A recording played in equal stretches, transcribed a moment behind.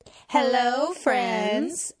Hello,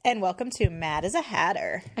 friends, and welcome to Mad as a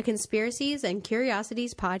Hatter, a conspiracies and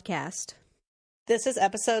curiosities podcast. This is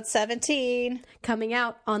episode 17. Coming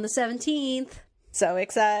out on the 17th. So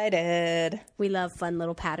excited. We love fun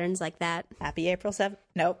little patterns like that. Happy April 7th.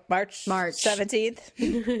 Nope, March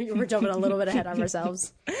 17th. We're jumping a little bit ahead of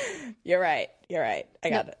ourselves. You're right. I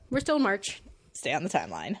got it. We're still in March. Stay on the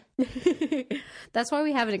timeline. That's why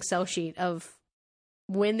we have an Excel sheet of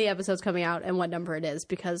when the episode's coming out and what number it is,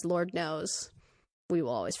 because Lord knows we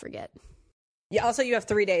will always forget. Yeah. Also, you have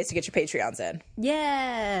 3 days to get your Patreons in.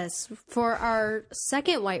 Yes. For our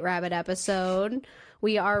second White Rabbit episode,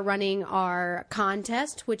 we are running our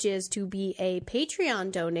contest, which is to be a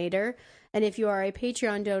Patreon donator. And if you are a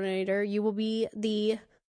Patreon donator, you will be the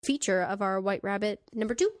feature of our White Rabbit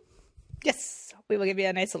number 2. Yes. We will give you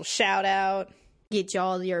a nice little shout out. Get you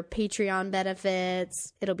all your Patreon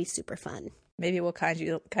benefits. It'll be super fun. Maybe we'll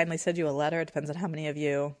kindly send you a letter. It depends on how many of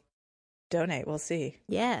you donate. We'll see.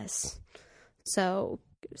 Yes. So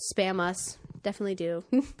spam us. Definitely do.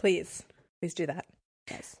 Please do that.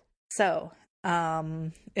 Yes. So,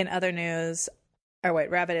 in other news, our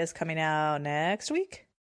White Rabbit is coming out next week?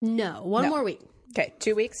 No, one more week. Okay,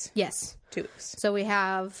 2 weeks? Yes. 2 weeks. So we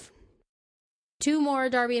have 2 more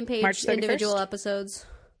Darby and Paige individual episodes.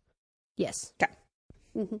 Yes. Okay.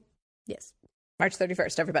 Mm-hmm. Yes. March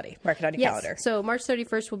 31st, everybody. Mark it on your calendar. So March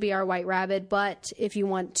 31st will be our White Rabbit, but if you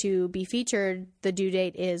want to be featured, the due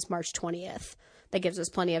date is March 20th. That gives us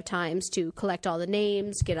plenty of times to collect all the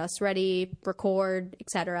names, get us ready, record,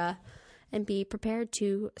 etc., and be prepared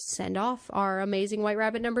to send off our amazing White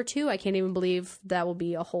Rabbit number 2. I can't even believe that will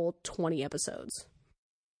be a whole 20 episodes.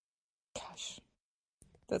 Gosh,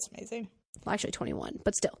 that's amazing. Well, actually 21,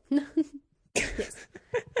 but still. Yes.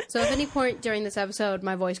 So if any point during this episode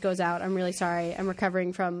my voice goes out, I'm really sorry. I'm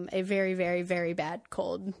recovering from a very, very, very bad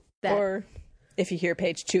cold. Or if you hear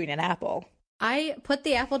Paige chewing an apple. I put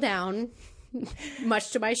the apple down,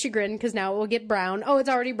 much to my chagrin, because now it will get brown. Oh, it's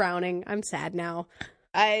already browning. I'm sad now.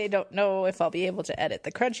 I don't know if I'll be able to edit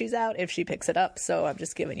the crunchies out if she picks it up, so I'm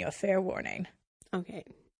just giving you a fair warning. Okay.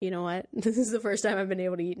 You know what? This is the first time I've been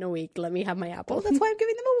able to eat in a week. Let me have my apple. Well, that's why I'm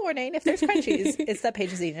giving them a warning. If there's crunchies, it's that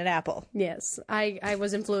Paige is eating an apple. Yes. I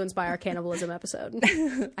was influenced by our cannibalism episode.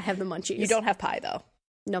 I have the munchies. You don't have pie, though.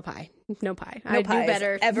 No pie. No pie. No I pie do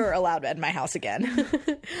better. Is ever allowed in my house again.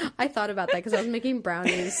 I thought about that because I was making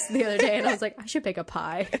brownies the other day, and I was like, I should pick a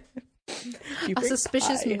pie. A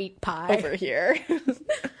suspicious meat pie. Over here.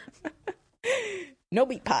 No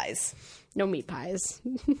meat pies. No meat pies.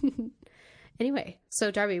 Anyway,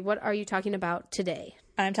 so Darby, what are you talking about today?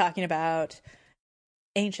 I'm talking about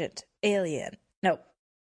ancient Egyptian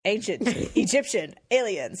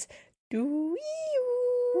aliens.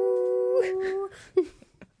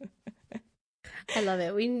 I love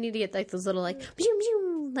it. We need to get like those little like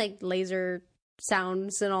laser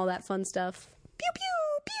sounds and all that fun stuff. Pew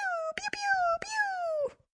pew pew pew pew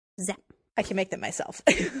pew. Zap. I can make them myself.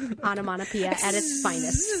 Onomatopoeia at its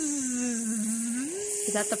finest.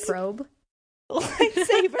 Is that the probe?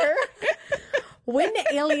 Lightsaber. When do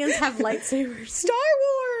aliens have lightsabers? Star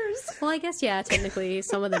Wars. Well, I guess, yeah, technically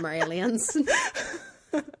some of them are aliens.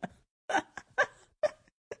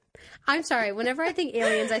 I'm sorry. Whenever I think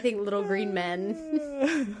aliens, I think little green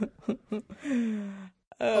men.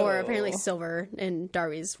 Or apparently silver in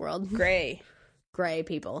Darby's world. Gray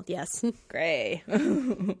people, yes. Gray.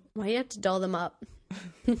 Why you have to dull them up?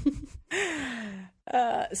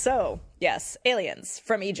 So, yes, aliens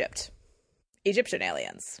from Egypt. Egyptian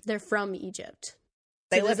aliens. They're from Egypt.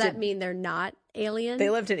 So does that mean they're not alien?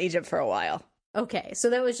 They lived in Egypt for a while. Okay,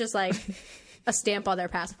 so that was just like a stamp on their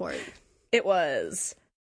passport. It was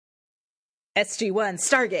SG-1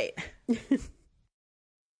 Stargate.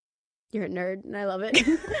 You're a nerd, and I love it.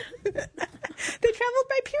 They traveled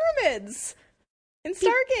by pyramids in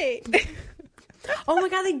Stargate. Oh my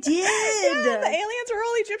god, they did! Yeah, the aliens were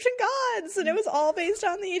all Egyptian gods, and it was all based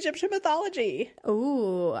on the Egyptian mythology.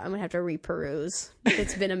 Ooh, I'm gonna have to reperuse.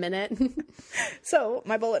 It's been a minute. So,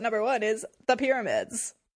 my bullet number 1 is the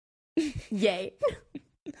pyramids. Yay.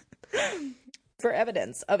 For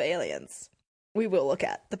evidence of aliens, we will look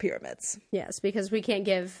at the pyramids. Yes, because we can't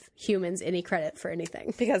give humans any credit for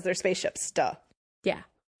anything. Because they're spaceships, duh. Yeah.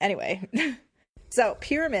 Anyway, so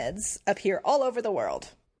pyramids appear all over the world.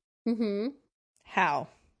 Mm-hmm. How?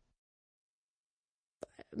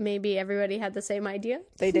 Maybe everybody had the same idea?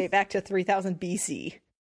 They date back to 3000 BC.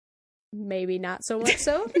 Maybe not so much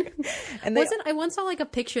so. And I once saw like a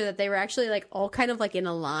picture that they were actually like all kind of like in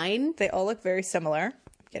a line. They all look very similar.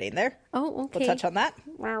 Getting there. Oh, okay. We'll touch on that.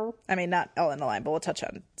 Wow. I mean, not all in a line, but we'll touch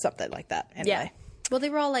on something like that anyway. Yeah. Well, they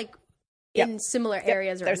were all like in similar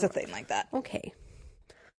areas. There's a thing like that. Okay.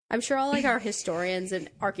 I'm sure all like our historians and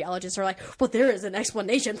archaeologists are like, well, there is an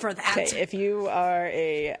explanation for that. Okay, if you are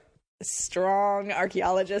a strong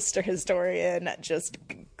archaeologist or historian, just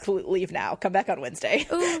leave now. Come back on Wednesday.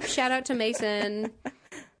 Ooh, shout out to Mason,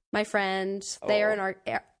 my friend. They are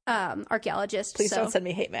an archaeologist. Please don't send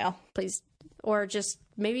me hate mail. Please. Or just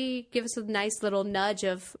maybe give us a nice little nudge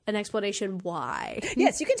of an explanation why.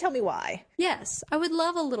 Yes, you can tell me why. Yes, I would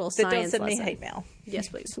love a little But science don't send lesson. me hate mail. Yes,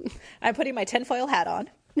 please. I'm putting my tinfoil hat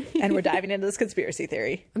on, and we're diving into this conspiracy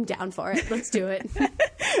theory. I'm down for it. Let's do it.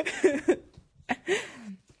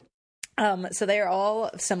 So they are all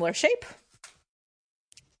of similar shape,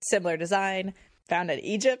 similar design, found in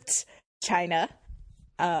Egypt, China,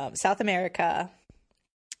 South America.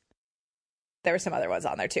 There were some other ones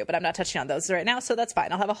on there too, but I'm not touching on those right now, so that's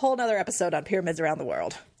fine. I'll have a whole nother episode on pyramids around the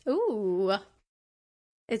world. Ooh.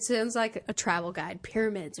 It sounds like a travel guide.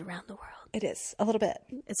 Pyramids around the world. It is, a little bit.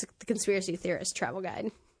 It's the conspiracy theorist travel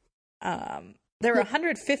guide. There were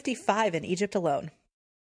 155 in Egypt alone.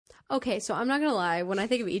 Okay, so I'm not going to lie. When I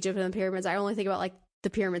think of Egypt and the pyramids, I only think about like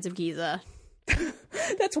the pyramids of Giza.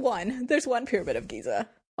 That's one. There's one pyramid of Giza.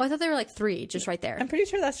 Oh, I thought there were like 3 just right there. I'm pretty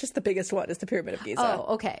sure that's just the biggest one, is the Pyramid of Giza.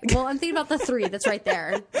 Oh, okay. Well, I'm thinking about the 3 that's right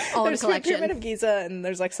there. All in a There's the collection. Pyramid of Giza, and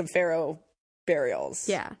there's like some pharaoh burials.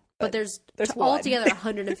 Yeah. But there's one. altogether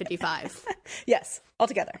 155. Yes,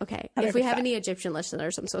 altogether. Okay. If we have 155. any Egyptian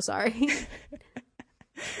listeners, I'm so sorry.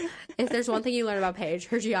 If there's one thing you learn about Paige,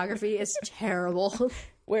 her geography is terrible.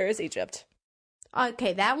 Where is Egypt?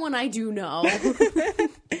 Okay, that one I do know.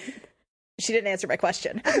 She didn't answer my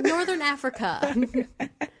question. Northern Africa.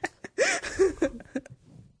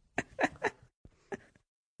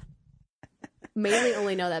 Mainly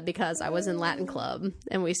only know that because I was in Latin club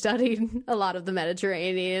and we studied a lot of the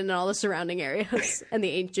Mediterranean and all the surrounding areas and the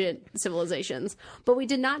ancient civilizations. But we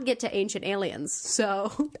did not get to ancient aliens,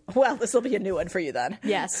 so Well, this will be a new one for you then.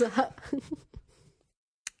 yes.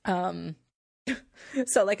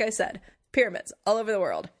 So like I said, pyramids all over the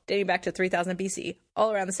world, dating back to 3000 BC,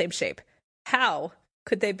 all around the same shape. How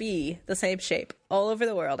could they be the same shape all over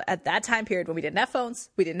the world at that time period when we didn't have phones,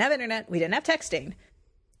 we didn't have internet, we didn't have texting,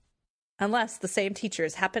 unless the same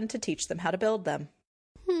teachers happened to teach them how to build them?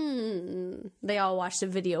 They all watched a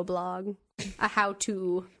video blog, a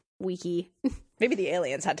how-to wiki, Maybe the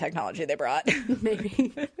aliens had technology they brought.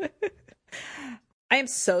 maybe. I am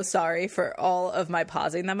so sorry for all of my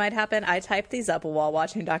pausing that might happen. I typed these up while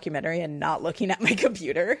watching a documentary and not looking at my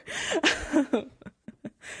computer.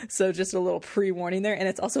 So just a little pre-warning there. And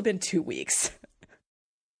it's also been 2 weeks.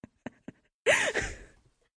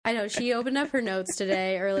 I know, she opened up her notes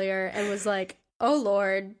today earlier and was like, oh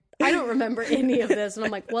Lord, I don't remember any of this. And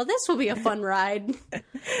I'm like, well, this will be a fun ride.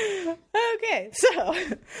 Okay, so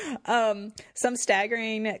some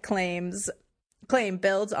staggering claim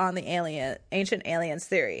builds on the ancient aliens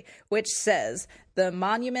theory, which says the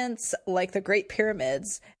monuments like the Great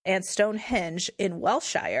Pyramids and Stonehenge in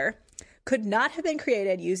Welshire could not have been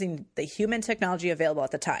created using the human technology available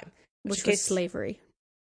at the time. Which was slavery.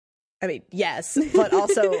 I mean, yes, but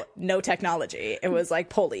also no technology. It was like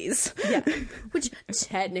pulleys. Yeah. Which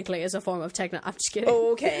technically is a form of technology. I'm just kidding.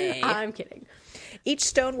 Okay. I'm kidding. Each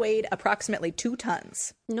stone weighed approximately 2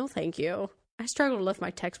 tons. No, thank you. I struggle to lift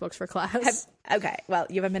my textbooks for class. Okay, well,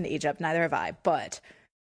 you haven't been to Egypt, neither have I, but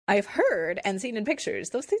I've heard and seen in pictures,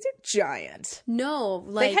 those things are giant. No,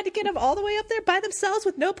 like... They had to get them all the way up there by themselves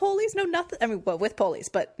with no pulleys, no nothing. I mean, well, with pulleys,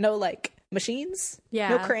 but no, like, machines? Yeah.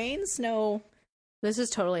 No cranes? No... This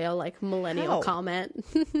is totally a, like, millennial How? comment.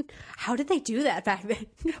 How did they do that back then?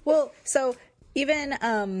 Well, so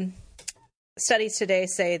even studies today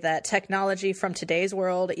say that technology from today's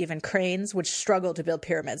world, even cranes, would struggle to build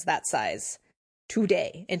pyramids that size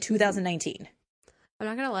today in 2019. I'm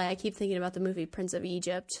not gonna lie, I keep thinking about the movie Prince of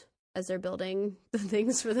Egypt as they're building the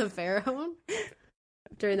things for the pharaoh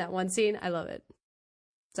during that one scene. I love it.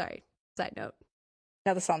 Sorry, side note.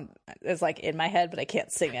 Now the song is like in my head, but I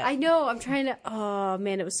can't sing it. I know, I'm trying to... Oh,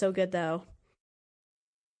 man, it was so good, though.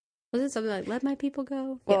 Was it something like, let my people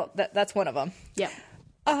go? Well, that's one of them. Yeah.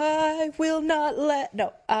 I will not let...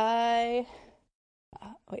 No,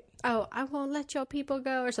 wait. Oh, I won't let your people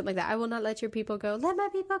go, or something like that. I will not let your people go. Let my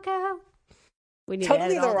people go. We need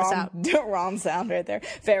Totally to edit the all this out. wrong sound right there.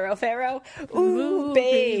 Pharaoh. Ooh,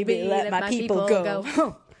 baby, let my people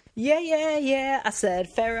go. Yeah. I said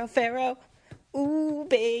Pharaoh. Ooh,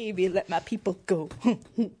 baby, let my people go.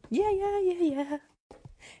 Yeah.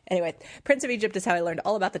 Anyway, Prince of Egypt is how I learned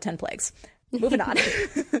all about the 10 plagues. Moving on.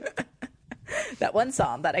 That one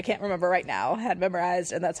psalm that I can't remember right now had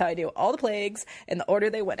memorized, and that's how I do all the plagues in the order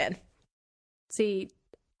they went in. See,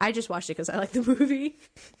 I just watched it because I like the movie.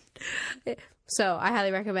 So I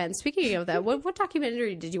highly recommend. Speaking of that, what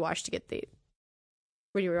documentary did you watch to get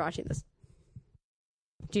when you were watching this?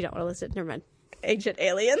 Do you not want to listen? Never mind. Ancient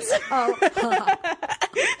Aliens. Oh.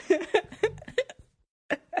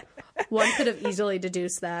 One could have easily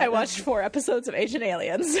deduced that. I watched 4 episodes of Ancient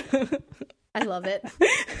Aliens. I love it.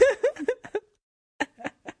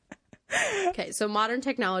 Okay, so modern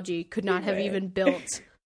technology could not have even built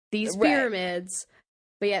these pyramids,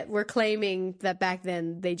 but yet we're claiming that back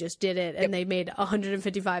then they just did it, and they made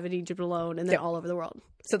 155 in Egypt alone, and then all over the world.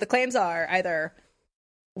 So the claims are either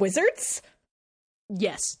wizards,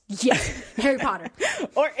 yes, Harry Potter,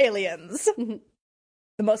 or aliens.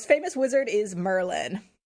 The most famous wizard is Merlin.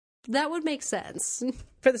 That would make sense.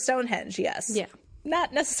 For the Stonehenge, yes. Yeah.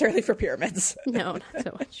 Not necessarily for pyramids. No, not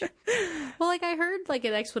so much. Well, like, I heard, like,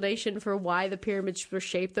 an explanation for why the pyramids were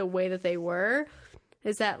shaped the way that they were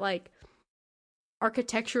is that, like,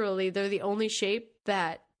 architecturally, they're the only shape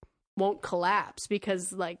that won't collapse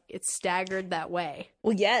because, like, it's staggered that way.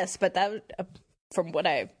 Well, yes, but that, from what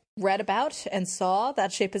I read about and saw,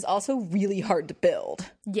 that shape is also really hard to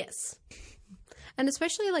build. Yes. And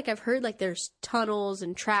especially, like, I've heard, like, there's tunnels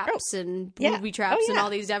and traps and booby traps and all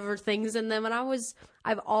these other things in them. And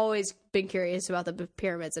I've always been curious about the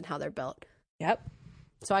pyramids and how they're built. Yep.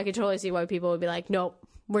 So I could totally see why people would be like, nope,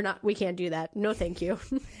 we can't do that. No, thank you.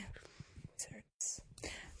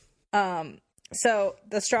 So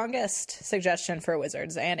the strongest suggestion for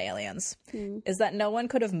wizards and aliens is that no one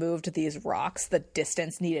could have moved these rocks the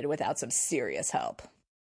distance needed without some serious help.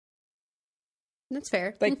 That's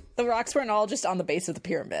fair. Like, the rocks weren't all just on the base of the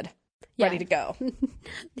pyramid, ready to go.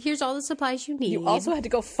 Here's all the supplies you need. You also had to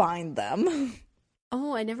go find them.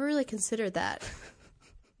 Oh, I never really considered that.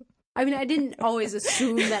 I mean, I didn't always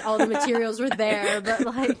assume that all the materials were there, but,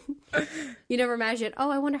 like, you never imagine,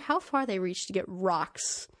 I wonder how far they reached to get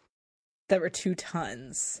rocks. That were 2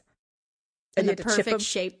 tons. And the perfect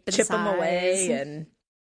shape and chip size. them away, and...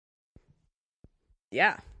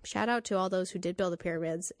 Yeah. Shout out to all those who did build the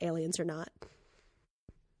pyramids, aliens or not.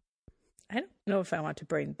 I don't know if I want to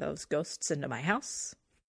bring those ghosts into my house.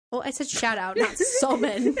 Well, I said shout out, not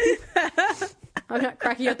summon. I'm not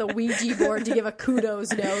cracking out the Ouija board to give a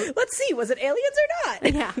kudos note. Let's see, was it aliens or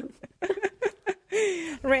not? Yeah.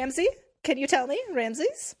 Ramsey, can you tell me?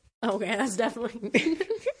 Ramses? Okay, that's definitely...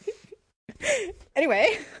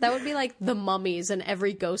 Anyway. That would be like the mummies in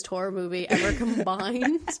every ghost horror movie ever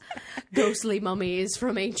combined. Ghostly mummies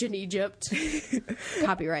from ancient Egypt.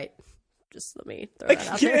 Copyright. Just let me throw that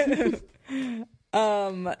out there.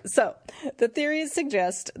 So the theories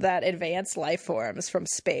suggest that advanced life forms from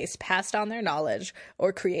space passed on their knowledge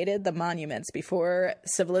or created the monuments before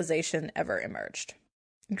civilization ever emerged.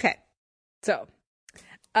 Okay. So,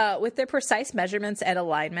 with their precise measurements and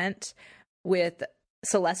alignment with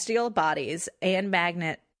celestial bodies and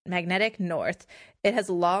magnetic north, it has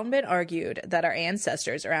long been argued that our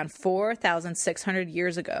ancestors around 4,600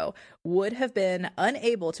 years ago would have been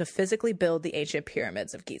unable to physically build the ancient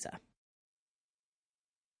pyramids of Giza.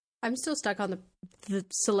 I'm still stuck on the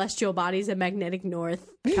celestial bodies and magnetic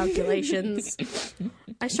north calculations.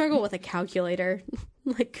 I struggle with a calculator.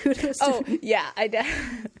 Like, kudos to yeah. I do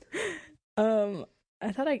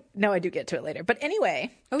get to it later. But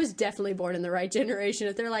anyway. I was definitely born in the right generation.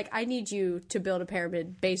 If they're like, I need you to build a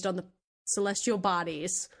pyramid based on the celestial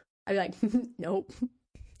bodies, I'd be like, nope.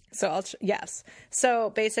 So yes.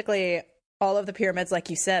 So basically, all of the pyramids,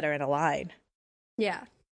 like you said, are in a line. Yeah.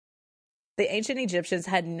 The ancient Egyptians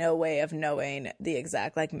had no way of knowing the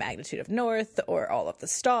exact magnitude of north or all of the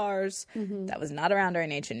stars. Mm-hmm. That was not around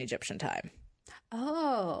during ancient Egyptian time.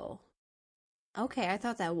 Oh. Okay, I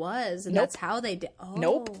thought that was, and nope. That's how they did. Oh.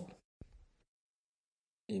 Nope.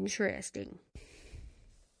 Interesting.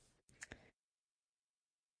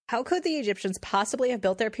 How could the Egyptians possibly have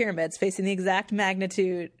built their pyramids facing the exact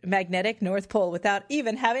magnetic North Pole without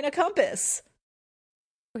even having a compass?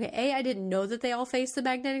 Okay, I didn't know that they all face the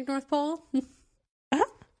magnetic North Pole. Uh-huh.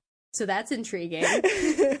 So that's intriguing.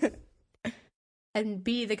 And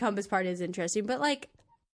B, the compass part is interesting. But,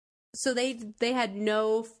 so they had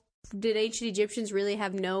no... Did ancient Egyptians really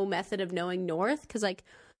have no method of knowing north? Because,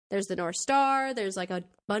 there's the North Star. There's, a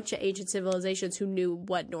bunch of ancient civilizations who knew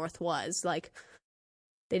what north was.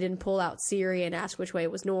 They didn't pull out Siri and ask which way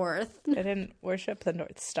was north. They didn't worship the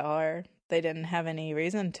North Star. They didn't have any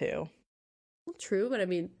reason to. Well, true, but I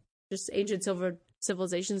mean, just ancient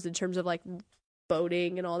civilizations in terms of,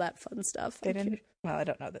 boating and all that fun stuff. They didn't... Well, I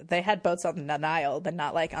don't know. They had boats on the Nile, but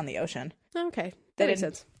not, on the ocean. Okay. They makes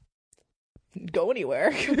didn't sense. Go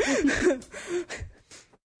anywhere.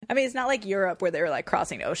 I mean, it's not like Europe where they were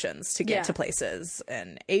crossing oceans to get to places,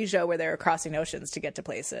 and Asia where they were crossing oceans to get to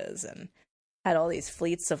places, and had all these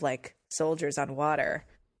fleets of like soldiers on water.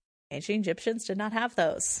 Ancient Egyptians did not have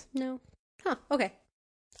those. No. Huh. Okay.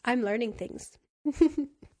 I'm learning things.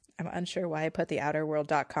 I'm unsure why I put the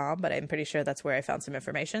outerworld.com, but I'm pretty sure that's where I found some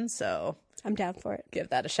information. So I'm down for it. Give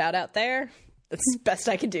that a shout out there. That's the best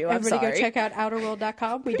I can do. I'm Everybody sorry. go check out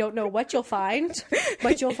outerworld.com. We don't know what you'll find,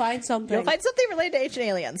 but you'll find something. You'll find something related to ancient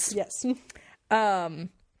aliens. Yes.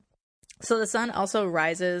 So the sun also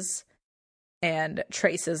rises and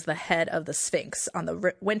traces the head of the Sphinx on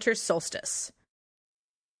the winter solstice.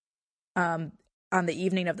 On the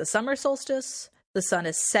evening of the summer solstice, the sun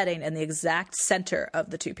is setting in the exact center of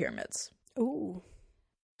the two pyramids. Ooh.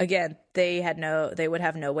 Again, they would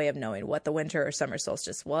have no way of knowing what the winter or summer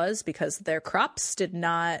solstice was because their crops did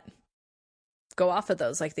not go off of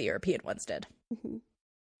those like the European ones did. Mm-hmm.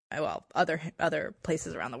 Well, other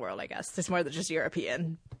places around the world, I guess. There's more than just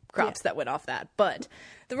European crops that went off that. But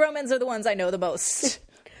the Romans are the ones I know the most.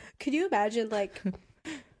 Could you imagine, like,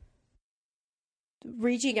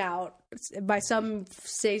 reaching out by some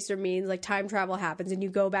sense or means, like time travel happens and you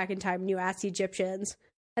go back in time and you ask the Egyptians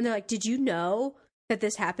and they're like, did you know that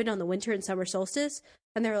this happened on the winter and summer solstice?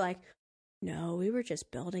 And they were like, no, we were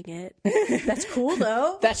just building it. That's cool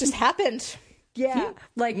though. That just happened. Yeah.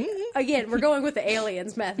 Like, again, we're going with the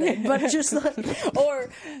aliens method, but just like... Or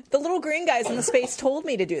the little green guys in the space told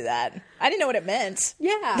me to do that. I didn't know what it meant.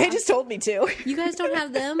 Yeah. They just told me to. You guys don't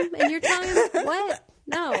have them in your time? What?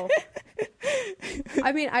 No.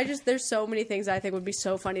 I mean, there's so many things I think would be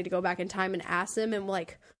so funny to go back in time and ask them, and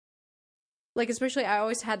like especially I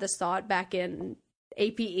always had this thought back in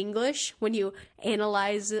AP English when you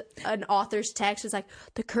analyze an author's text, it's like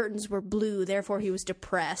the curtains were blue, therefore he was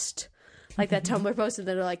depressed. Like that Tumblr post, and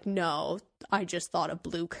they're like, no, I just thought of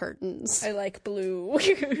blue curtains. I like blue.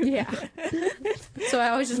 Yeah. So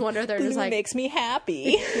I always just wonder if they're blue just like... makes me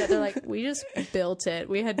happy. Yeah, they're like, we just built it.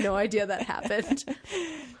 We had no idea that happened.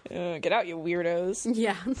 Get out, you weirdos.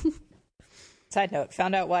 Yeah. Side note,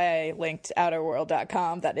 found out why I linked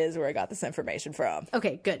outerworld.com. That is where I got this information from.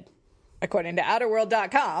 Okay, good. According to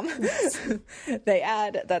outerworld.com, they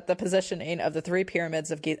add that the positioning of the three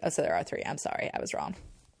pyramids of Giza... Oh, so there are three. I'm sorry. I was wrong.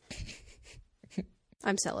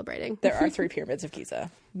 I'm celebrating. There are three pyramids of Giza.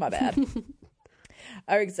 My bad.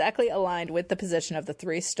 Are exactly aligned with the position of the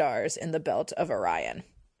three stars in the belt of Orion,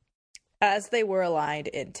 as they were aligned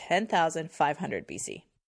in 10,500 BC.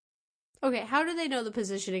 Okay, how do they know the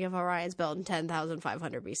positioning of Orion's belt in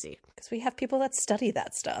 10,500 BC? Because we have people that study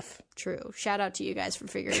that stuff. True. Shout out to you guys for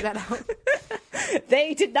figuring that out.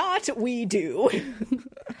 They did not. We do.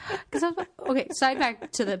 Okay, side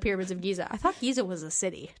back to the pyramids of Giza. I thought Giza was a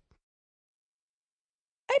city.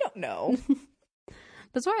 I don't know.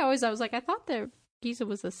 That's why I was like, I thought that Giza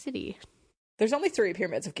was a city. There's only three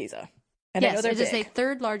pyramids of Giza. And yes, I know they're it is big. the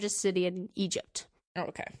third largest city in Egypt. Oh,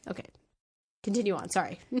 okay. Okay. Continue on.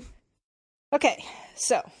 Sorry. Okay,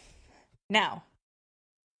 so now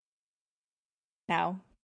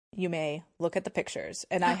you may look at the pictures,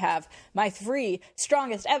 and I have my three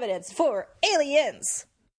strongest evidence for aliens.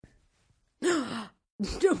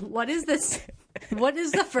 What is this? What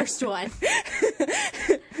is the first one?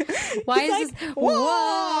 Why is this?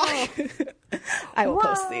 Whoa! I will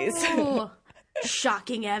post these.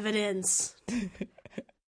 Shocking evidence.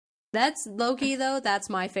 That's low-key, though. That's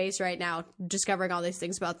my face right now, discovering all these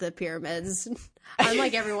things about the pyramids.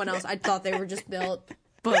 Unlike everyone else, I thought they were just built.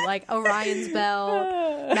 But, like, Orion's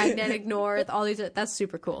belt, magnetic north, all these, that's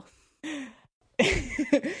super cool.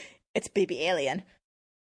 It's baby alien.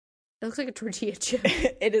 It looks like a tortilla chip.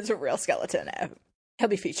 It is a real skeleton. He'll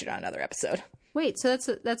be featured on another episode. Wait, so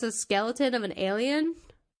that's a skeleton of an alien?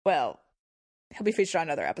 Well, he'll be featured on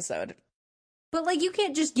another episode. But, like, you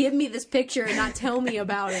can't just give me this picture and not tell me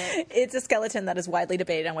about it. It's a skeleton that is widely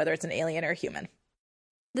debated on whether it's an alien or a human.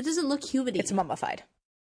 That doesn't look human-y. It's mummified.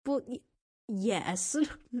 Well, yes.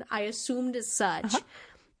 I assumed as such. Uh-huh.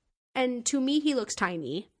 And to me, he looks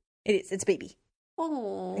tiny. It is. It's baby.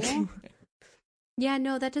 Oh. Yeah,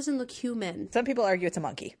 no, that doesn't look human. Some people argue it's a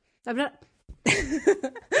monkey. I'm not...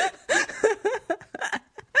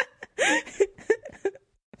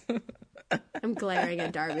 I'm glaring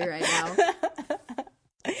at Darby right now.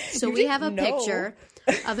 So we have a picture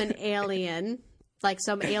of an alien, like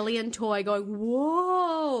some alien toy going,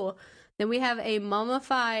 whoa! Then we have a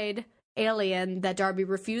mummified alien that Darby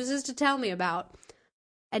refuses to tell me about.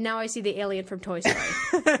 And now I see the alien from Toy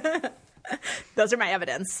Story. Those are my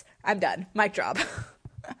evidence. I'm done. Mic drop.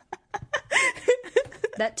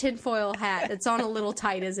 That tinfoil hat, it's on a little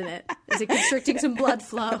tight, isn't it? Is it constricting some blood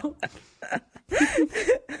flow?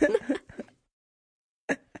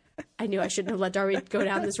 I knew I shouldn't have let Darby go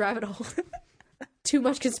down this rabbit hole. Too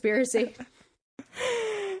much conspiracy.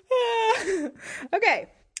 Okay.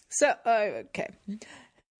 So, okay.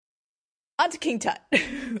 On to King Tut.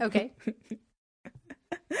 Okay.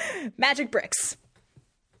 Magic bricks.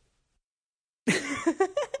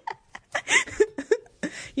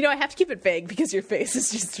 I have to keep it vague because your face is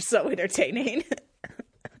just so entertaining.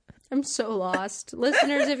 I'm so lost.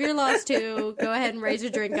 Listeners, if you're lost too, go ahead and raise a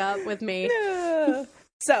drink up with me.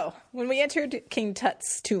 So, when we entered King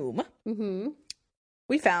Tut's tomb,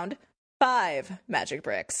 we found 5 magic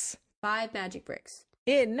bricks. 5 magic bricks.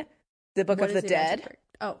 In the Book of the Dead,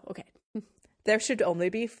 oh, okay. there should only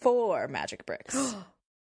be 4 magic bricks.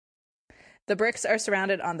 The bricks are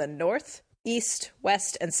surrounded on the north, east,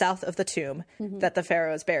 west, and south of the tomb that the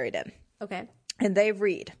pharaoh is buried in. Okay. And they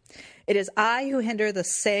read, "It is I who hinder the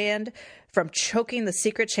sand from choking the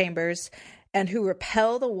secret chambers, and who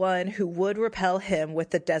repel the one who would repel him with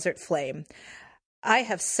the desert flame. I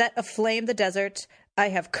have set aflame the desert. I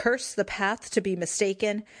have cursed the path to be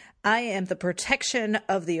mistaken. I am the protection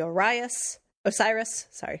of the Osiris.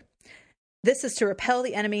 Sorry. This is to repel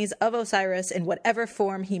the enemies of Osiris in whatever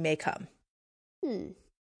form he may come."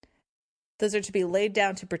 Those are to be laid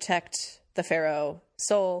down to protect the pharaoh's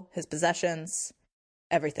soul, his possessions,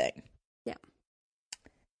 everything. Yeah.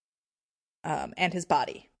 And his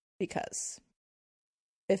body, because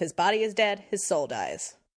if his body is dead, his soul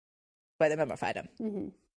dies. Why they mummified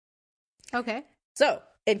him. Okay. So,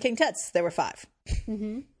 in King Tut's, there were 5.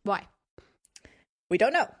 Why? We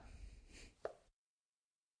don't know.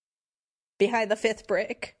 Behind the 5th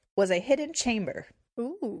brick was a hidden chamber.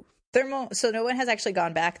 Ooh. So no one has actually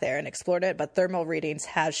gone back there and explored it, but thermal readings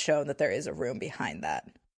has shown that there is a room behind that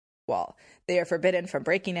wall. They are forbidden from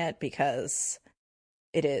breaking it because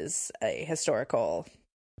it is a historical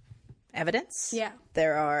evidence. Yeah.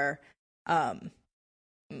 There are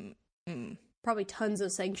probably tons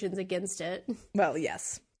of sanctions against it. well,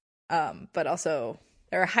 yes. But also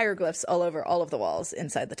there are hieroglyphs all over all of the walls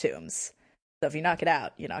inside the tombs. So if you knock it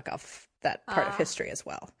out, you knock off that part of history as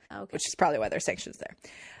well. Okay. Which is probably why there's sanctions there.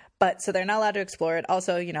 But so they're not allowed to explore it.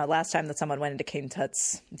 Also, last time that someone went into King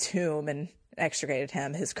Tut's tomb and extricated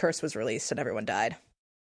him, his curse was released and everyone died.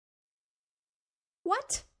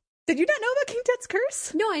 What? Did you not know about King Tut's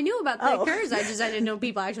curse? No, I knew about the curse. I didn't know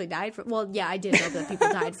people actually died from. Well, yeah, I did know that people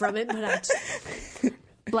died from it, but I just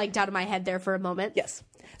blanked out of my head there for a moment. Yes.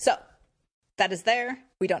 So that is there.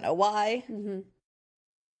 We don't know why.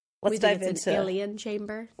 Let's dive into an alien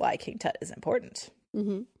chamber. Why King Tut is important.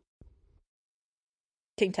 Mm-hmm.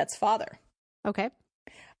 King Tut's father. Okay.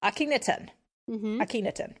 Akhenaten.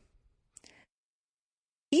 Akhenaten.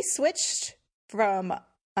 He switched from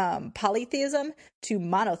polytheism to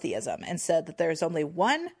monotheism and said that there's only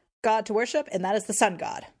one god to worship, and that is the sun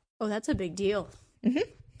god. Oh, that's a big deal.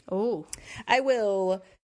 Oh. I will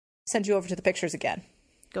send you over to the pictures again.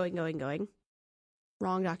 Going.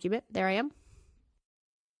 Wrong document. There I am.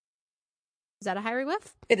 Is that a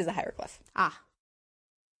hieroglyph? It is a hieroglyph. Ah.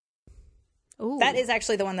 Ooh. That is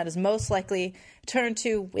actually the one that is most likely turned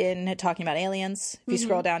to when talking about aliens. If you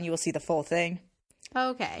scroll down, you will see the full thing.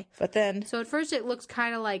 Okay. But then... So at first it looks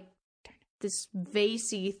kind of like this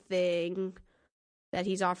vasey thing that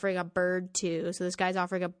he's offering a bird to. So this guy's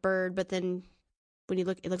offering a bird, but then when you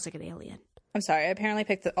look, it looks like an alien. I'm sorry, I apparently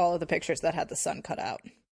picked all of the pictures that had the sun cut out.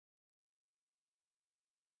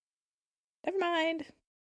 Never mind.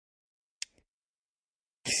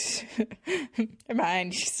 Never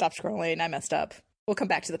mind. Stop scrolling. I messed up. We'll come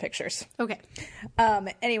back to the pictures. Okay.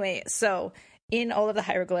 Anyway, so in all of the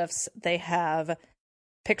hieroglyphs, they have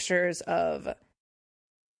pictures of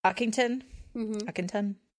Akhenaten.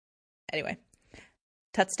 Akhenaten. Anyway,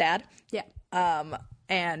 Tut's dad. Yeah.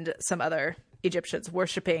 And some other Egyptians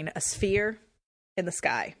worshiping a sphere in the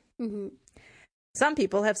sky. Some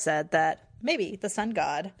people have said that maybe the sun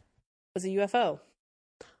god was a UFO.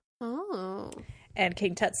 Oh. And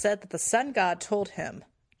King Tut said that the sun god told him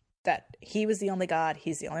that he was the only god,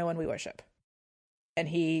 he's the only one we worship. And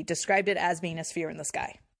he described it as being a sphere in the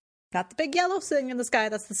sky. Not the big yellow thing in the sky,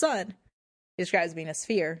 that's the sun. He describes it being a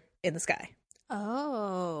sphere in the sky.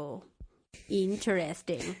 Oh.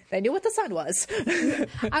 Interesting. They knew what the sun was.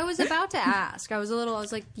 I was about to ask. I was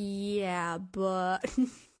like, yeah, but...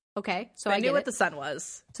 Okay, so I knew what the sun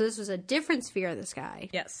was. So this was a different sphere in the sky.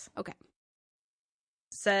 Yes. Okay.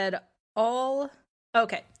 Said all...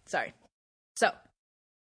 Okay, sorry. So,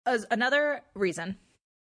 as another reason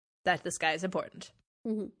that this guy is important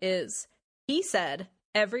is he said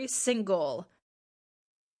every single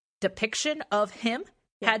depiction of him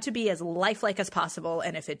had to be as lifelike as possible,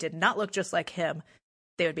 and if it did not look just like him,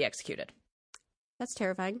 they would be executed. That's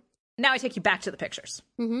terrifying. Now I take you back to the pictures.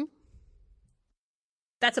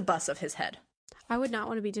 That's a bust of his head. I would not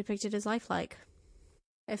want to be depicted as lifelike.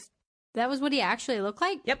 If that was what he actually looked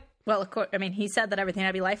like? Yep. Well, of course, I mean, he said that everything had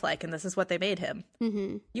to be lifelike, and this is what they made him.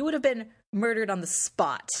 Mm-hmm. You would have been murdered on the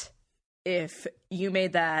spot if you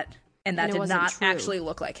made that, and that did not actually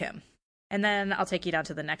look like him. And then I'll take you down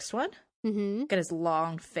to the next one. Mm-hmm. Look at his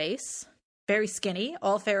long face. Very skinny.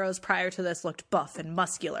 All pharaohs prior to this looked buff and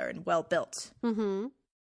muscular and well-built. Mm-hmm.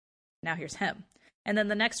 Now here's him. And then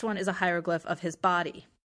the next one is a hieroglyph of his body.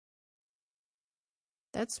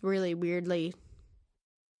 That's really weirdly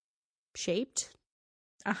shaped.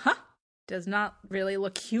 Uh-huh. Does not really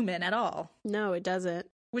look human at all. No, it doesn't.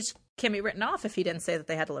 Which can be written off if he didn't say that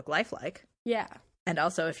they had to look lifelike. Yeah. And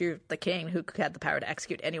also, if you're the king who had the power to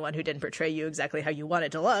execute anyone who didn't portray you exactly how you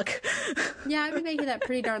wanted to look. Yeah, I'd be making that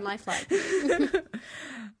pretty darn lifelike.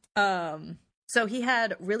 So he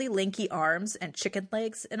had really lanky arms and chicken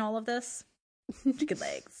legs in all of this. Chicken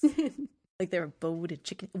legs. Like they were bowed and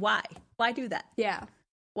chicken. Why? Why do that? Yeah.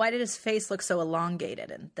 Why did his face look so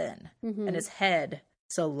elongated and thin? Mm-hmm. And his head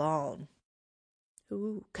so long?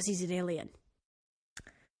 Ooh, because he's an alien.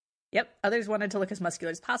 Yep. Others wanted to look as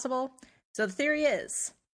muscular as possible. So the theory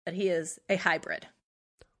is that he is a hybrid.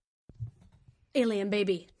 Alien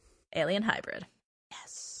baby. Alien hybrid.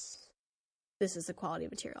 Yes. This is the quality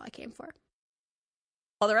of material I came for.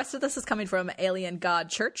 All the rest of this is coming from Alien God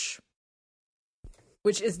Church,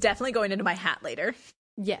 which is definitely going into my hat later.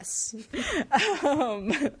 Yes.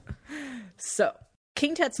 So,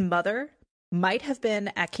 King Tut's mother might have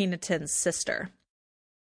been Akhenaten's sister.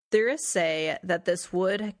 Theorists say that this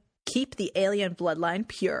would keep the alien bloodline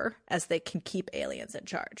pure, as they can keep aliens in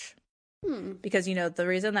charge. Because, you know, the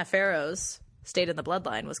reason that pharaohs stayed in the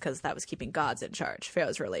bloodline was because that was keeping gods in charge.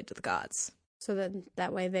 Pharaohs related to the gods. So then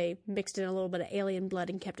that way they mixed in a little bit of alien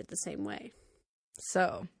blood and kept it the same way.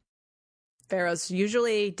 So, pharaohs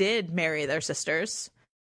usually did marry their sisters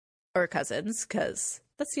or cousins because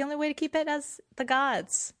that's the only way to keep it as the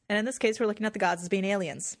gods. And in this case, we're looking at the gods as being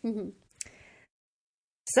aliens. Mm-hmm.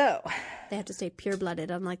 So, they have to stay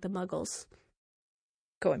pure-blooded, unlike the Muggles.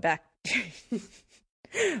 Going back.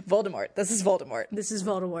 Voldemort. This is Voldemort. This is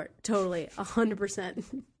Voldemort. Totally.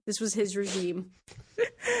 100%. This was his regime.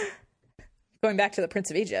 Going back to the Prince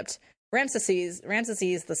of Egypt, Ramesses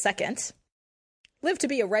II lived to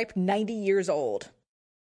be a ripe 90 years old.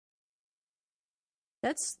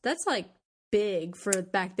 That's like big for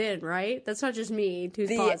back then, right? That's not just me who's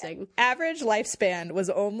pausing. The average lifespan was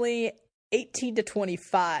only 18 to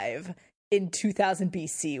 25 in 2000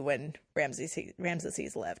 BC when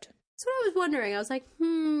Ramesses lived. That's what I was wondering. I was like,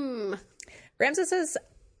 Ramesses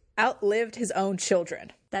outlived his own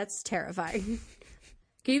children. That's terrifying.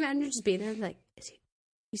 Can you imagine just being there and like, is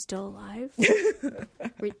he still alive?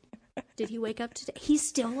 Did he wake up today? He's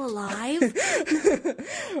still alive?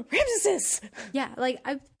 Ramesses! Yeah, like,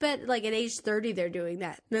 I bet, like, at age 30 they're doing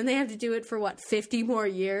that. Then they have to do it for, 50 more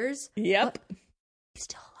years? Yep. But he's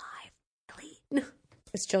still alive. Really?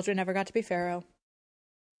 His children never got to be pharaoh.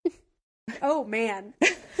 Oh, man.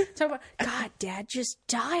 God, Dad, just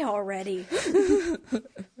die already.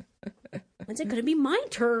 When's it gonna be my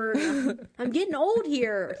turn? I'm getting old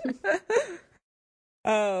here.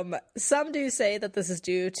 Some do say that this is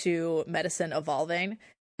due to medicine evolving.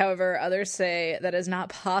 However, others say that it's not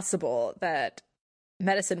possible that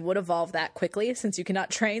medicine would evolve that quickly, since you cannot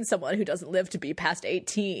train someone who doesn't live to be past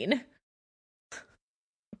 18.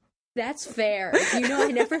 That's fair. You know,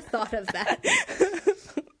 I never thought of that.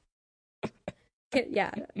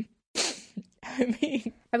 Yeah. I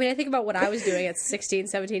mean, I think about what I was doing at 16,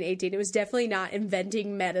 17, 18. It was definitely not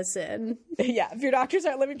inventing medicine. Yeah, if your doctors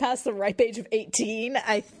aren't living past the ripe age of 18,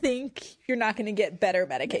 I think you're not going to get better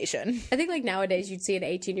medication. I think, like, nowadays you'd see an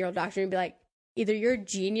 18-year-old doctor and be like, either you're a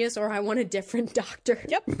genius or I want a different doctor.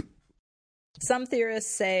 Yep. Some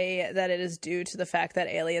theorists say that it is due to the fact that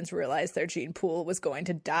aliens realized their gene pool was going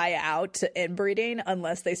to die out to inbreeding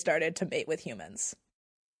unless they started to mate with humans.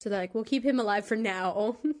 So they're like, we'll keep him alive for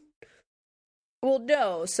now. Well,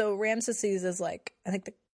 no. So Ramesses is like, I think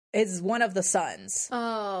is one of the sons.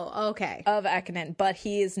 Oh, okay. Of Akhenaten, but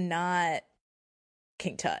he is not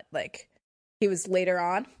King Tut. Like, he was later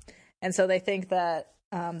on. And so they think that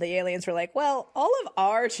the aliens were like, well, all of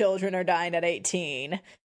our children are dying at 18.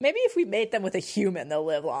 Maybe if we mate them with a human, they'll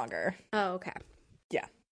live longer. Oh, okay. Yeah.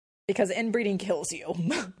 Because inbreeding kills you.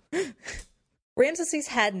 Ramesses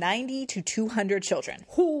had 90 to 200 children.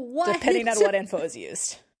 What? Depending on what info is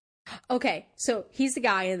used. Okay, so he's the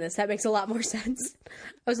guy in this. That makes a lot more sense.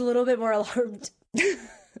 I was a little bit more alarmed.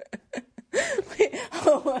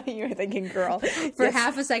 Oh, you were thinking girl. For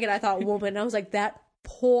half a second, I thought woman. I was like, that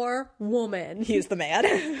poor woman. He's the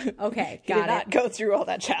man. Okay, he did not go through all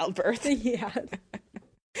that childbirth. Yeah.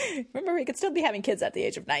 Remember, he could still be having kids at the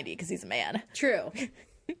age of 90 because he's a man. True.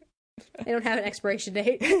 They don't have an expiration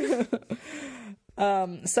date.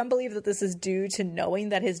 Some believe that this is due to knowing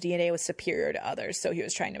that his DNA was superior to others, so he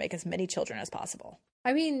was trying to make as many children as possible.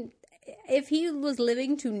 I mean, if he was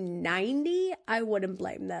living to 90, I wouldn't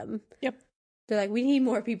blame them. Yep. They're like, we need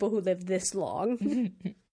more people who live this long.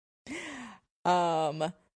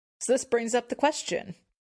 So this brings up the question.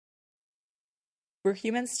 Were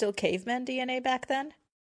humans still cavemen DNA back then?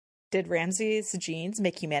 Did Ramses' genes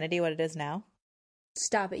make humanity what it is now?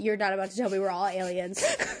 Stop it. You're not about to tell me we're all aliens.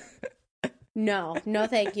 No,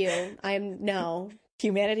 thank you. No.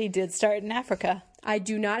 Humanity did start in Africa. I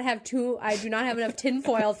do not have enough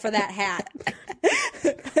tinfoil for that hat.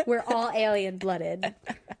 We're all alien blooded.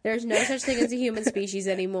 There's no such thing as a human species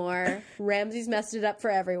anymore. Ramses messed it up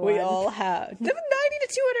for everyone. We all have 90 to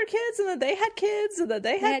 200 kids, and then they had kids, and then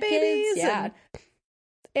they had babies. Kids, yeah.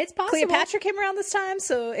 It's possible. Cleopatra came around this time,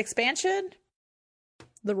 so expansion.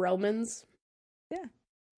 The Romans. Yeah.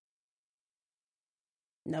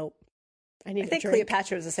 Nope. I think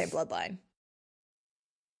Cleopatra was the same bloodline.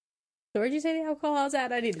 So where'd you say the alcohol was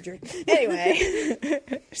at? I need a drink. Anyway,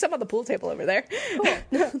 there's some on the pool table over there.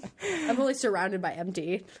 Cool. I'm only surrounded by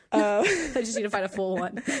empty. I just need to find a full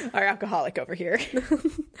one. Our alcoholic over here.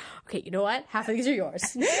 Okay, you know what? Half of these are yours.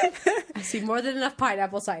 I see more than enough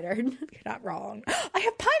pineapple cider. You're not wrong. I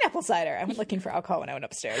have pineapple cider. I went looking for alcohol when I went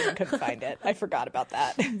upstairs and couldn't find it. I forgot about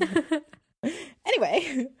that.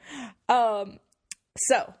 Anyway,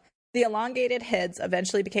 so the elongated heads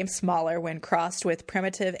eventually became smaller when crossed with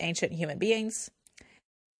primitive ancient human beings.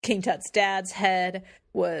 King Tut's dad's head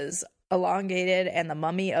was elongated, and the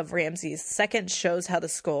mummy of Ramses II shows how the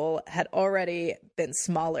skull had already been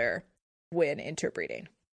smaller when interbreeding.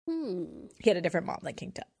 He had a different mom than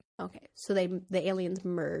King Tut. Okay, so the aliens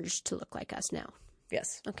merged to look like us now.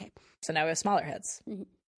 Yes. Okay. So now we have smaller heads. Mm-hmm.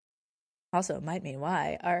 Also, it might mean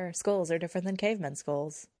why our skulls are different than cavemen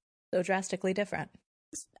skulls. So drastically different.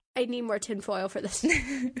 I need more tinfoil for this.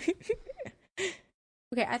 Okay,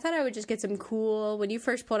 I thought I would just get some cool... When you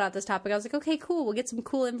first pulled out this topic, I was like, okay, cool, we'll get some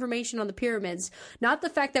cool information on the pyramids. Not the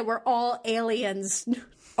fact that we're all aliens.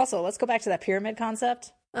 Also, let's go back to that pyramid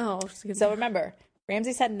concept. Oh. So remember,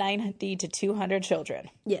 Ramses had 90 to 200 children.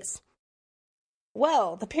 Yes.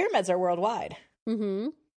 Well, the pyramids are worldwide. Mm-hmm.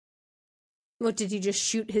 Well, did he just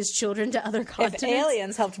shoot his children to other continents? If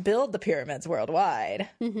aliens helped build the pyramids worldwide,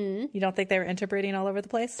 you don't think they were interbreeding all over the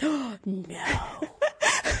place? No.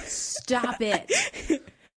 Stop it.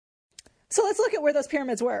 So let's look at where those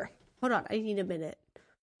pyramids were. Hold on. I need a minute.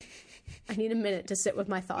 To sit with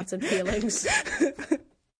my thoughts and feelings.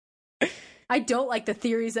 I don't like the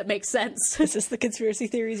theories that make sense. Is this the conspiracy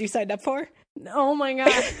theories you signed up for? Oh my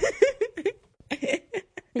god.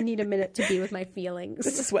 I need a minute to be with my feelings.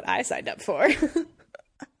 This is what I signed up for.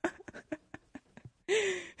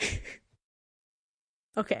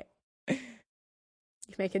 Okay.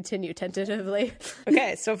 You may continue tentatively.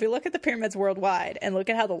 Okay, so if we look at the pyramids worldwide and look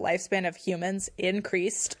at how the lifespan of humans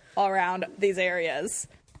increased all around these areas,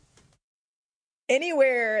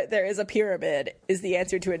 anywhere there is a pyramid is the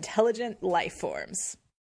answer to intelligent life forms.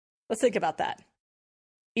 Let's think about that.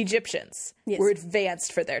 Egyptians were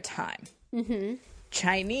advanced for their time. Mm-hmm.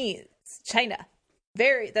 China,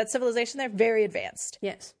 that civilization there, very advanced.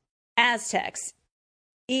 Yes. Aztecs,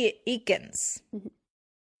 Incans,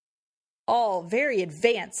 all very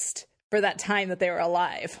advanced for that time that they were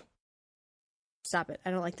alive. Stop it.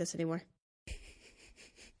 I don't like this anymore.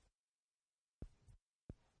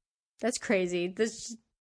 That's crazy.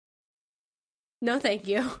 No, thank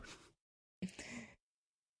you.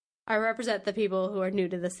 I represent the people who are new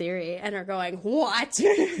to the theory and are going, what?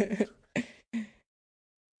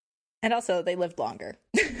 And also, they lived longer.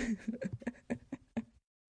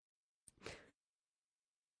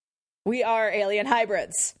 We are alien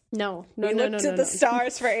hybrids. No. We looked at the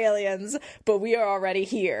stars for aliens, but we are already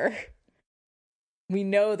here. We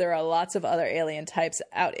know there are lots of other alien types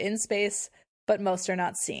out in space, but most are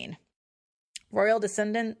not seen. Royal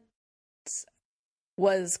Descendants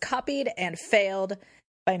was copied and failed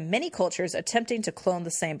by many cultures attempting to clone the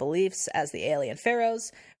same beliefs as the alien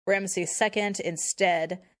pharaohs. Ramses II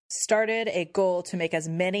instead started a goal to make as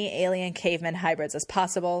many alien caveman hybrids as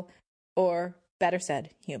possible, or better said,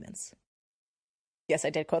 humans. Yes, I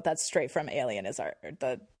did quote that straight from Alien,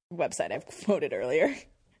 the website I've quoted earlier.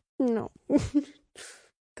 No.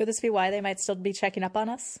 Could this be why they might still be checking up on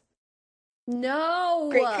us? No.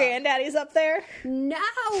 Great granddaddy's up there? No.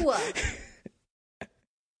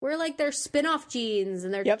 We're like their spin-off genes,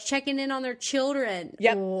 and they're checking in on their children.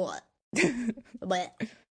 Yep. But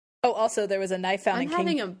oh, also, there was a knife found in King... I'm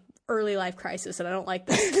having an early life crisis, and I don't like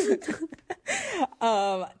this.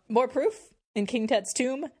 More proof? In King Tut's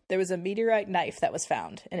tomb, there was a meteorite knife that was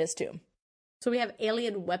found in his tomb. So we have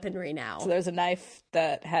alien weaponry now. So there's a knife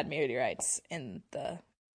that had meteorites in the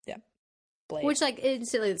blade. Which, like,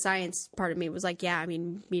 instantly the science part of me was like, yeah, I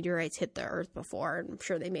mean, meteorites hit the Earth before, and I'm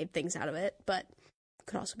sure they made things out of it, but it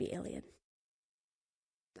could also be alien.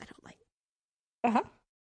 I don't like it. Uh-huh.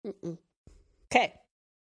 Mm-mm. Okay.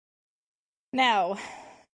 Now,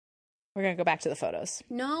 we're going to go back to the photos.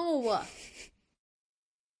 No!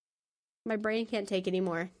 My brain can't take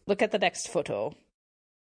anymore. Look at the next photo.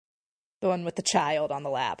 The one with the child on the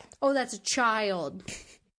lap. Oh, that's a child.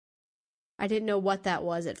 I didn't know what that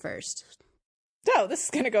was at first. So, this is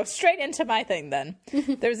going to go straight into my thing then.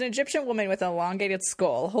 There's an Egyptian woman with an elongated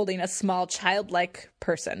skull holding a small childlike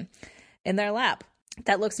person in their lap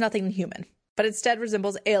that looks nothing human, but instead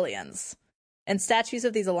resembles aliens. And statues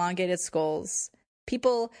of these elongated skulls,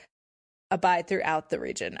 people abide throughout the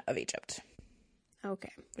region of Egypt.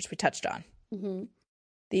 Okay. Which we touched on. Mm-hmm.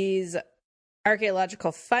 These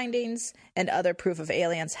archaeological findings and other proof of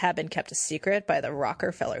aliens have been kept a secret by the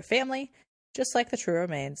Rockefeller family, just like the true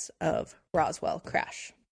remains of Roswell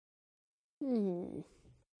crash. Mm.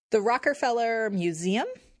 The Rockefeller Museum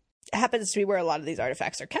happens to be where a lot of these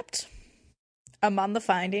artifacts are kept. Among the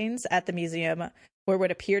findings at the museum were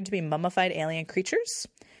what appeared to be mummified alien creatures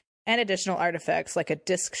and additional artifacts like a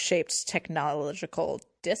disc-shaped technological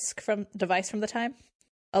device from the time,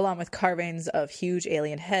 along with carvings of huge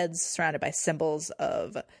alien heads surrounded by symbols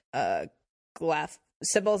and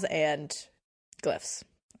glyphs.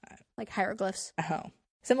 Like hieroglyphs. Oh.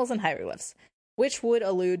 Symbols and hieroglyphs, which would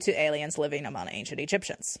allude to aliens living among ancient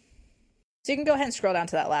Egyptians. So you can go ahead and scroll down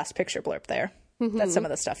to that last picture blurb there. Mm-hmm. That's some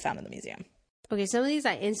of the stuff found in the museum. Okay, some of these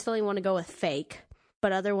I instantly want to go with fake,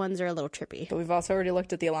 but other ones are a little trippy. But we've also already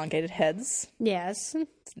looked at the elongated heads. Yes.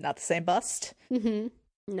 It's not the same bust. Mm-hmm.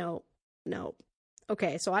 No.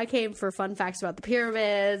 Okay, so I came for fun facts about the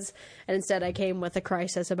pyramids, and instead I came with a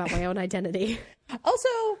crisis about my own identity. Also,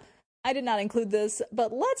 I did not include this,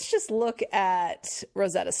 but let's just look at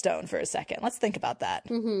Rosetta Stone for a second. Let's think about that.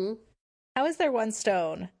 Mm-hmm. How is there one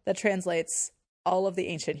stone that translates all of the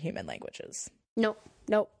ancient human languages? Nope.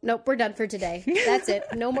 We're done for today. That's it.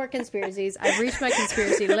 No more conspiracies. I've reached my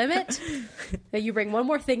conspiracy limit. Now you bring one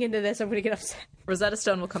more thing into this, I'm going to get upset. Rosetta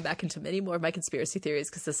Stone will come back into many more of my conspiracy theories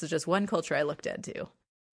because this is just one culture I looked into.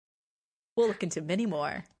 We'll look into many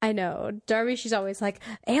more. I know. Darby, she's always like,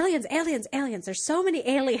 aliens. There's so many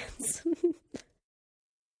aliens.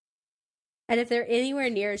 And if they're anywhere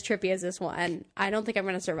near as trippy as this one, I don't think I'm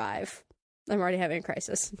going to survive. I'm already having a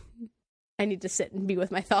crisis. I need to sit and be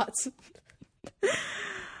with my thoughts.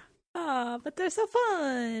 But they're so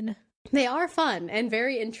fun. They are fun and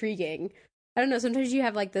very intriguing. I don't know, sometimes you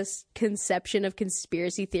have like this conception of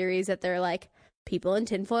conspiracy theories that they're like people in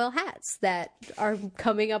tinfoil hats that are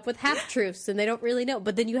coming up with half-truths and they don't really know.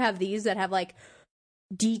 But then you have these that have like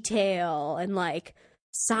detail and like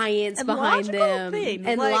science and behind them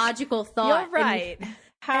and like, logical thought. You're right.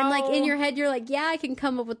 And like in your head, you're like, yeah, I can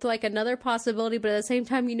come up with like another possibility, but at the same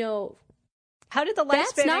time, you know, how did the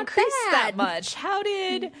lifespan increase that much? How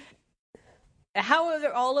are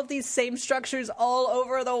there all of these same structures all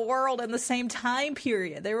over the world in the same time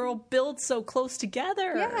period? They were all built so close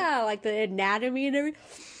together. Yeah, like the anatomy and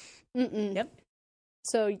everything. Yep.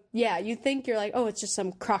 So, yeah, you think you're like, oh, it's just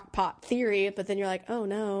some crockpot theory, but then you're like, oh,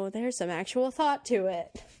 no, there's some actual thought to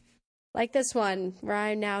it. Like this one, where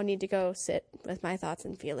I now need to go sit with my thoughts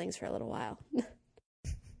and feelings for a little while.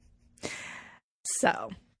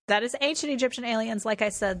 So, that is ancient Egyptian aliens. Like I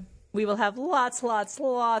said, we will have lots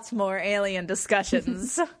more alien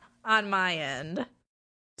discussions on my end.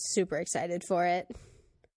 Super excited for it.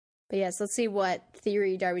 But yes, let's see what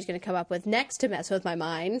theory Darby's going to come up with next to mess with my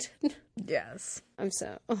mind. Yes.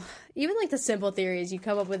 Even like the simple theories, you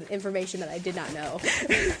come up with information that I did not know.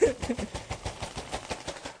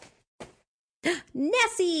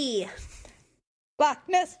 Nessie! Loch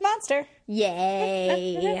Ness Monster!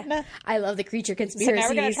 Yay! I love the creature conspiracies. So now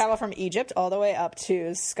we're going to travel from Egypt all the way up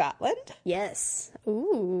to Scotland. Yes.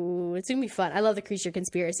 Ooh, it's going to be fun. I love the creature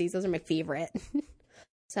conspiracies. Those are my favorite.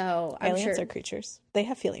 So I'm Aliens sure... are creatures. They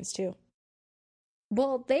have feelings too.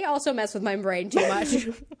 Well, they also mess with my brain too much.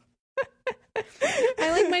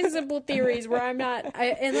 I like my simple theories where I'm not...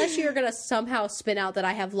 unless you're going to somehow spin out that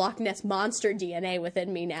I have Loch Ness Monster DNA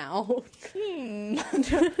within me now.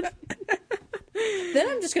 Then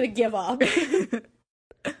I'm just going to give up.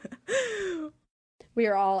 We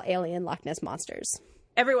are all alien Loch Ness monsters.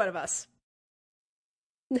 Every one of us.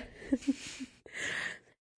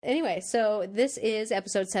 Anyway, so this is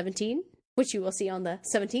episode 17, which you will see on the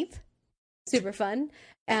 17th. Super fun.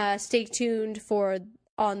 Stay tuned for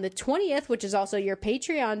on the 20th, which is also your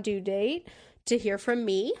Patreon due date, to hear from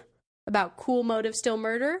me about Cool Motive Still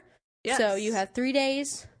Murder. Yes. So you have 3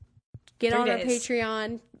 days. Get on our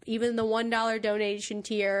Patreon. Even the $1 donation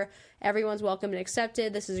tier, everyone's welcome and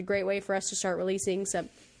accepted. This is a great way for us to start releasing some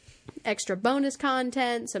extra bonus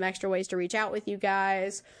content, some extra ways to reach out with you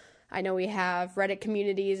guys. I know we have Reddit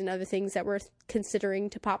communities and other things that we're considering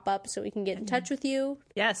to pop up so we can get in touch with you.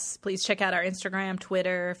 Yes, please check out our Instagram,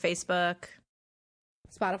 Twitter, Facebook,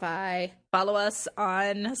 Spotify. Follow us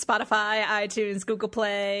on Spotify, iTunes, Google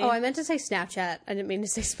Play. Oh, I meant to say Snapchat. I didn't mean to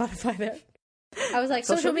say Spotify there. I was like,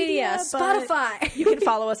 social media, Spotify. You can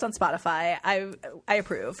follow us on Spotify. I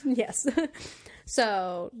approve. Yes.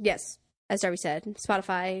 So, yes, as Darby said,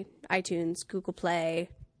 Spotify, iTunes, Google Play,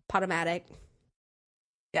 Podomatic.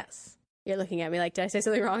 Yes. You're looking at me like, did I say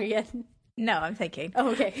something wrong again? No, I'm thinking.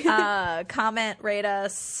 Oh, okay. Comment, rate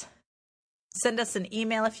us. Send us an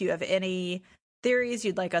email if you have any theories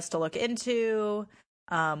you'd like us to look into.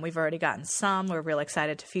 We've already gotten some. We're real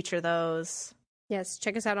excited to feature those. Yes,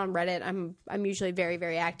 check us out on Reddit. I'm usually very,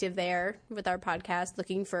 very active there with our podcast,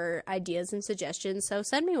 looking for ideas and suggestions. So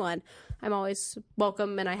send me one. I'm always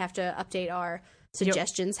welcome, and I have to update our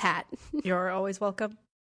suggestions hat. You're always welcome.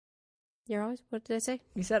 You're always. What did I say?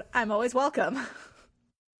 You said I'm always welcome.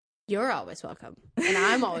 You're always welcome, and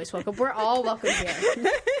I'm always welcome. We're all welcome here.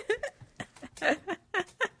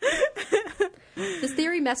 This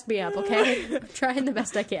theory messed me up. Okay, I'm trying the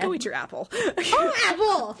best I can. Go eat your apple. Oh,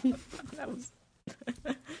 apple! That was.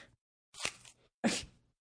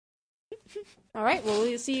 All right, well,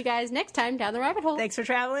 we'll see you guys next time down the rabbit hole. Thanks for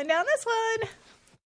traveling down this one.